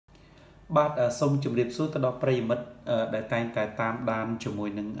បាទសូមជម្រាបសួរទៅដល់ប្រិយមិត្តដែលតែងតែតាមដានជាមួយ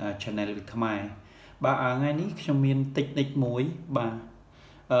នឹង channel វិខ្មែរបាទថ្ងៃនេះខ្ញុំមានតិចនិចមួយបាទ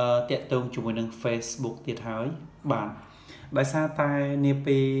តាក់ទងជាមួយនឹង Facebook ទៀតហើយបាទដោយសារតែនា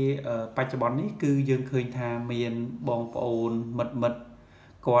ពេលបច្ចុប្បន្ននេះគឺយើងឃើញថាមានបងប្អូនមិត្ត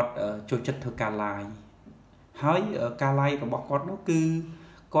គាត់ចូលចិត្តធ្វើការ live ហើយការ live របស់គាត់នោះគឺ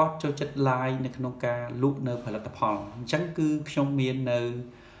គាត់ចូលចិត្ត live នៅក្នុងការលក់នៅផលិតផលអញ្ចឹងគឺខ្ញុំមាននៅ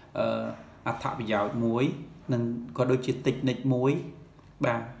អត្ថប្រយោជន៍មួយនិងក៏ដូចជាតិចនិចមួយ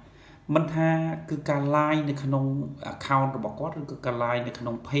បាទមិនថាគឺការ live នៅក្នុង account របស់គាត់ឬក៏ការ live នៅក្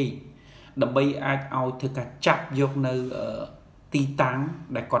នុង page ដើម្បីអាចឲ្យធ្វើការចាប់យកនៅទីតាំង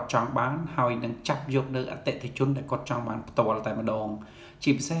ដែលគាត់ចង់បានហើយនឹងចាប់យកនៅអតិថិជនដែលគាត់ចង់បានផ្ទាល់តែម្ដង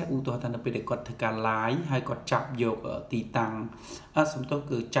ជាពិសេសឧទាហរណ៍ថានៅពេលដែលគាត់ធ្វើការ live ហើយគាត់ចាប់យកទីតាំងសំទោស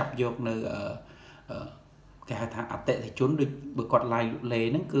គឺចាប់យកនៅគេហៅថាអតិថិជនដូចបើគាត់ live លក់លេ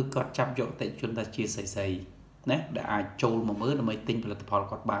ហ្នឹងគឺគាត់ចាប់យកអតិថិជនតែជាស្រីៗណាដែលអាចចូលមកមើលដើម្បីទិញផលិតផល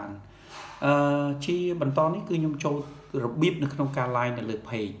គាត់បានជាបន្តនេះគឺខ្ញុំចូលរបៀបនៅក្នុងការ live នៅលើ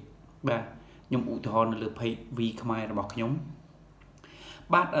page បាទខ្ញុំឧទាហរណ៍នៅលើ page V ខ្មែររបស់ខ្ញុំ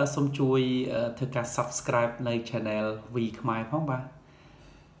បាទសូមជួយធ្វើការ subscribe នៅ channel V ខ្មែរផងបាទ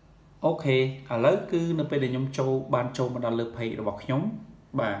អូខេឥឡូវគឺនៅពេលដែលខ្ញុំចូលមកដល់លើ page របស់ខ្ញុំ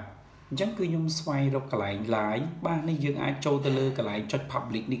បាទអញ្ចឹងគឺខ្ញុំស្វែងរកកន្លែង live បាទនេះយើងអាចចូលទៅលើកន្លែងចុច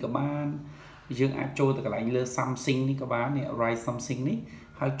public នេះក៏បានយើងអាចចូលទៅកន្លែងលើ sumsung នេះក៏បាននេះ right sumsung នេះ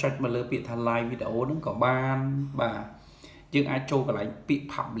ហើយចុចមកលើពាក្យថា live video ហ្នឹងក៏បានបាទយើងអាចចូលកន្លែងពាក្យ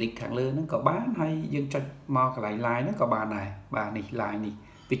public ខាងលើហ្នឹងក៏បានហើយយើងចុចមកកន្លែង live ហ្នឹងក៏បានដែរបាទនេះ live នេះ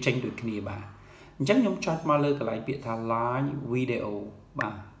វាចេញដូចគ្នាបាទអញ្ចឹងខ្ញុំចុចមកលើកន្លែងពាក្យថា live video បា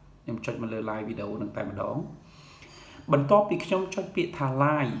ទខ្ញុំចុចមកលើ live video ហ្នឹងតែម្ដងបន្ទាប់ពីខ្ញុំចុចពាក្យថា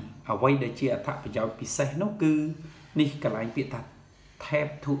live អ្វីដែលជាអត្ថប្រយោជន៍ពិសេសនោះគឺនេះកន្លែងពាក្យថា tab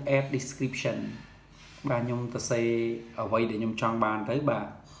to add description បាទខ្ញុំទៅសេអ្វីដែលខ្ញុំចង់បានទៅបាទ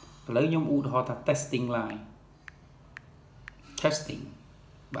ឥឡូវខ្ញុំឧទាហរណ៍ថា testing live testing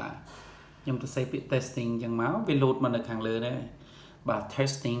បាទខ្ញុំទៅសេពាក្យ testing អញ្ចឹងមកវា load មកនៅខាងលើនេះបាទ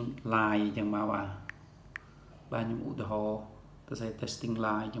testing live អញ្ចឹងមកបាទខ្ញុំឧទាហរណ៍ទៅសេ testing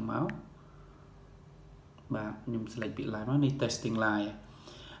live អញ្ចឹងមកបាទខ្ញុំ select ពាក្យ live មកនេះ testing live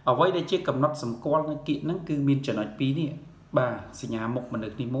អ្វីដែលជាកំណត់សម្គាល់នៅគៀកហ្នឹងគឺមានចំណុច2នេះបាទសញ្ញាមុខមនុ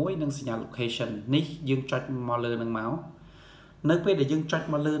ស្សនេះមួយនិងសញ្ញា location នេះយើងចុចមកលើនឹងមកនៅពេលដែលយើងចុច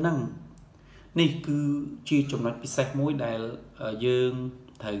មកលើហ្នឹងនេះគឺជាចំណុចពិសេសមួយដែលយើង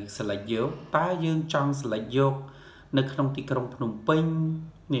ត្រូវ select យកតើយើងចង់ select យកនៅក្នុងទីក្រុងភ្នំពេញ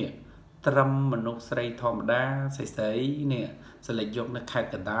នេះត្រឹមមនុស្សស្រីធម្មតាស្រីនេះ select យកនៅខេត្ត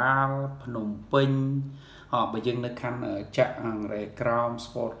កណ្ដាលភ្នំពេញបើយើងនៅខណ្ឌចាក់អង្រែក្រោម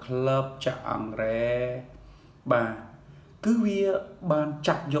Sport Club ចាក់អង្រែបាទគឺវាបាន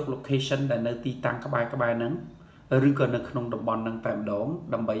ចាប់យក location ដែលនៅទីតាំងក្បែរហ្នឹងឬក៏នៅក្នុងតំបន់ហ្នឹងតែម្ដង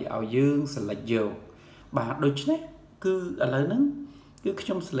ដើម្បីឲ្យយើង select យកបាទដូច្នេះគឺឥឡូវហ្នឹងគឺខ្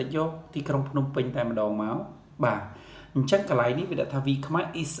ញុំ select យកទីក្រុងភ្នំពេញតែម្ដងមកបាទអញ្ចឹងកន្លែងនេះវាដាក់ថា V ខ្មែរ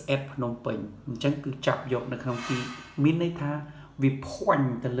is at ភ្នំពេញអញ្ចឹងគឺចាប់យកនៅក្នុងទីមានន័យថាវាភ័ញ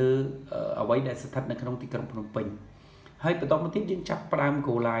ទៅលើអ្វីដែលស្ថិតនៅក្នុងទីក្រុងភ្នំពេញហើយបន្តមកទៀតយើងចាប់ផ្ដើម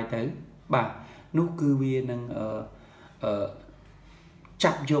go live ទៅបាទនោះគឺវានឹង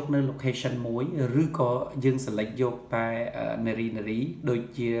ចាប់យកនៅ location មួយឬក៏យើង select យកតែនារីដូច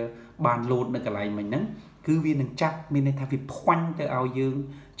ជាបាន load នៅកន្លែងមិញហ្នឹងគឺវានឹងចាប់មានន័យថាវាភ័ញទៅឲ្យយើង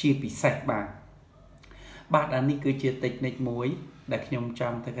ជាពិសេសបាទអានេះគឺជា technique មួយដែលខ្ញុំច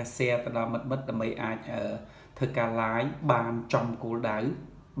ង់ធ្វើការ share ទៅដល់មិត្តៗដើម្បីអាចធ្វើការ live បានចំគោលដៅ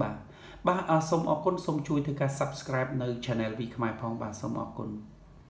បាទសូមអរគុណសូមជួយធ្វើការ subscribe នៅ channel V ខ្មែរផងបាទសូមអរគុណ